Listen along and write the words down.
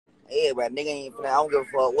Yeah, but nigga ain't finna. I don't give a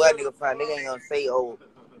fuck what nigga find. Nigga ain't gonna say, oh,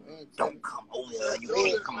 don't come over here. You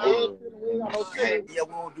can't come over. Yeah,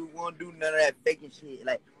 we won't do none of that faking shit.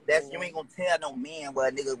 Like you ain't gonna tell no man where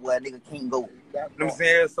a nigga can't go. You know what I'm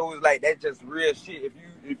saying? So it's like that's just real shit.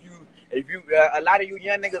 If you, a lot of you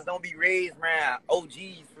young niggas don't be raised around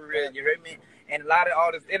OGs for real. You heard me? And a lot of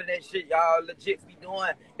all this internet shit y'all legit be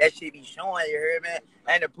doing, that shit be showing, you heard me?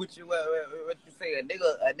 And to put you, what you say, a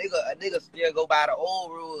nigga still go by the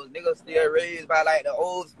old rules. Nigga still raised by like the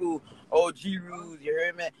old school OG rules, you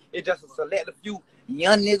heard me? It's just a select a few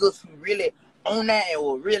young niggas who really own that and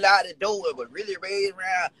will really out the door, but really raised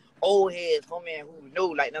around old heads, some man who know,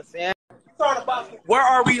 like, you know what I'm saying? Where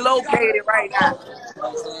are we located right now?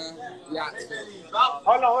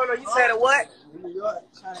 Hold on. You said a what? New York,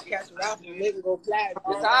 trying to catch a rapper and make him go flat.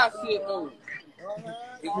 It's our shit, though.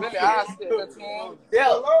 It's really our shit, that's all.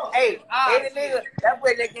 Yeah. Hey, nigga, that's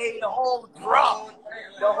where they gave you the whole drop.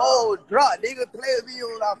 The whole drop. Nigga play with me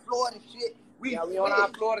on our Florida shit. We on our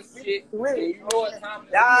Florida shit. You know what time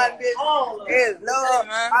y'all bitch is love.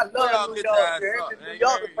 I love New York. New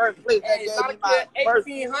York the first place that gave me my first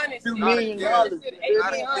 $2 million. $1,800.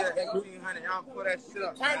 Y'all pull that shit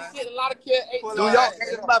up. Turn shit, a lot of kids. New York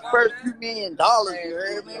gave me my first $2 million. You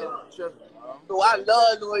heard me? So I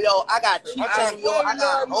love New York. I got cheap in New York. I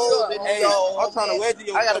got hoes in New York. I'm trying to wait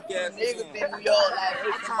till I got a few niggas in New York. Like,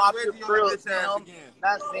 they come off the crib,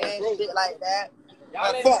 not saying shit like that.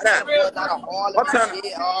 Fuck that. I'm trying to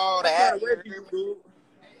all that.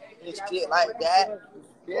 And shit like that.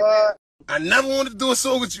 What? I never wanted to do a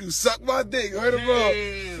song with you. Suck my dick. You heard it wrong.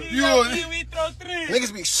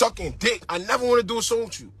 Niggas be sucking dick. I never want to do a song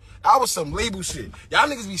with you. I was some label shit. Y'all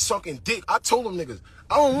niggas be sucking dick. I told them niggas,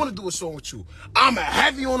 I don't want to do a song with you. I'm a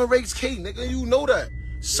heavy on the race K, nigga. You know that.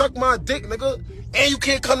 Suck my dick, nigga. And you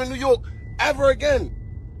can't come to New York ever again.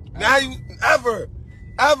 Now you ever.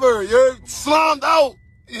 You're slimed out.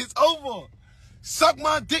 It's over. Suck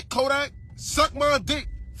my dick, Kodak. Suck my dick.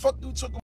 Fuck you talking